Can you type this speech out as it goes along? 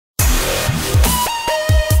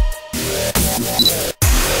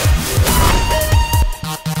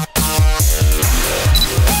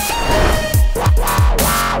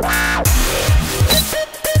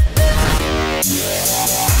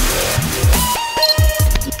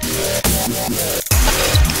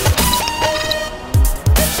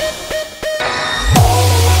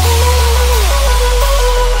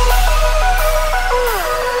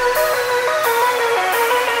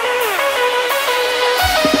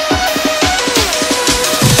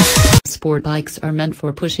sport bikes are meant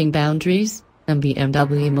for pushing boundaries, and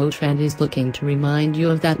BMW Motorrad is looking to remind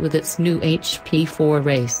you of that with its new HP4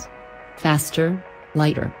 RACE. Faster,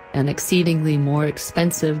 lighter, and exceedingly more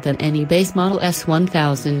expensive than any base model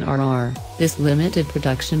S1000RR, this limited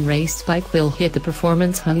production race bike will hit the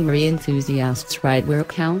performance-hungry enthusiasts right where it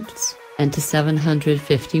counts, and to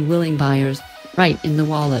 750 willing buyers, right in the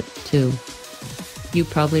wallet too. You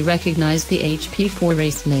probably recognize the HP4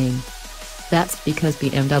 RACE name. That's because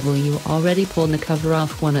BMW already pulled the cover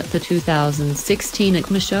off one at the 2016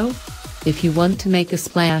 EICMA show. If you want to make a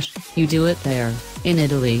splash, you do it there, in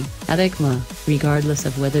Italy, at EICMA, regardless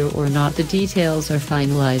of whether or not the details are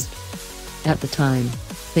finalized. At the time,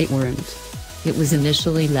 they weren't. It was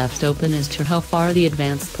initially left open as to how far the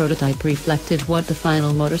advanced prototype reflected what the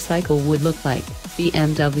final motorcycle would look like,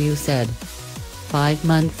 BMW said. 5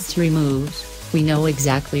 months removed, we know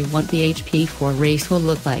exactly what the HP4 RACE will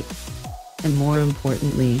look like. And more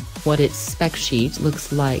importantly, what its spec sheet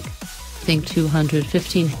looks like. Think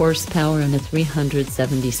 215 horsepower and a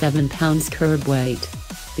 377 pounds curb weight.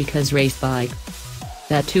 Because race bike.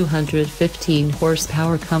 That 215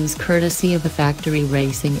 horsepower comes courtesy of a factory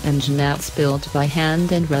racing engine that's built by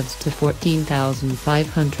hand and revs to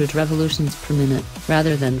 14,500 revolutions per minute,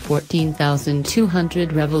 rather than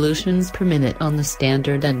 14,200 revolutions per minute on the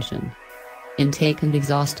standard engine. Intake and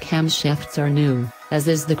exhaust camshafts are new, as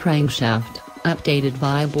is the crankshaft, updated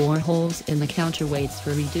by boreholes in the counterweights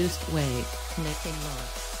for reduced weight, connecting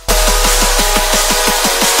rods.